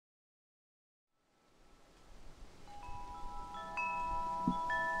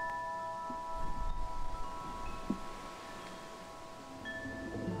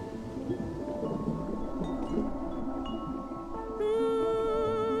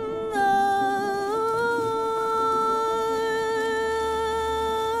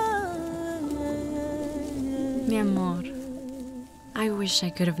amor. I wish I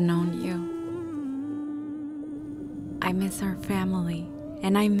could have known you. I miss our family,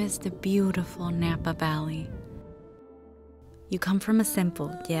 and I miss the beautiful Napa Valley. You come from a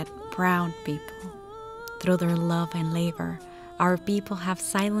simple yet proud people. Through their love and labor, our people have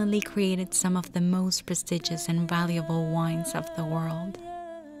silently created some of the most prestigious and valuable wines of the world.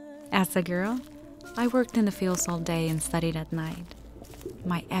 As a girl, I worked in the fields all day and studied at night.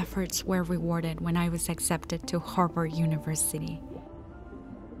 My efforts were rewarded when I was accepted to Harvard University.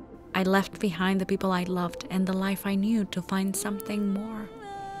 I left behind the people I loved and the life I knew to find something more.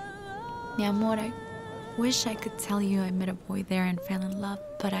 Mi amor, I wish I could tell you I met a boy there and fell in love,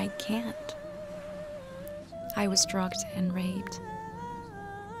 but I can't. I was drugged and raped.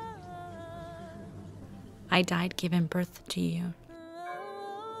 I died giving birth to you.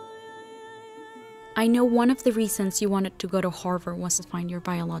 I know one of the reasons you wanted to go to Harvard was to find your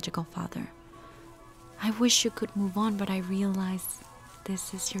biological father. I wish you could move on, but I realize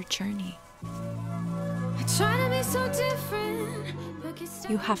this is your journey. I try to be so different.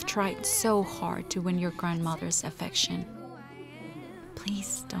 You have tried so hard to win your grandmother's affection.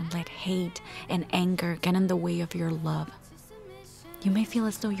 Please don't let hate and anger get in the way of your love. You may feel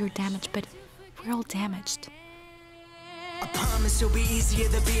as though you're damaged, but we're all damaged. I promise it'll be easier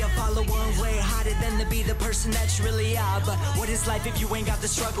to be a follower and way harder than to be the person that you really are. But what is life if you ain't got the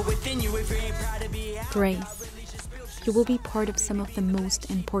struggle within you? If you ain't proud to be Grace, you will be part of some of the most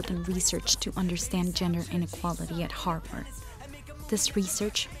important research to understand gender inequality at Harvard. This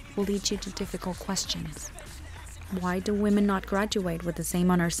research will lead you to difficult questions. Why do women not graduate with the same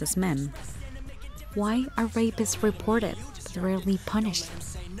honors as men? Why are rapists reported but rarely punished?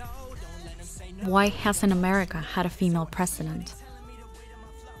 Why hasn't America had a female president?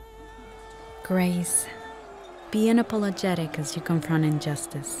 Grace, be unapologetic as you confront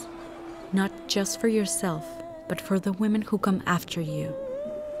injustice, not just for yourself, but for the women who come after you.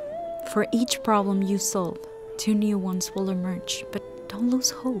 For each problem you solve, 2 new ones will emerge, but don't lose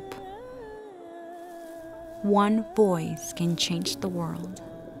hope. One voice can change the world.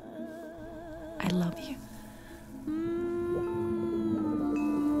 I love you.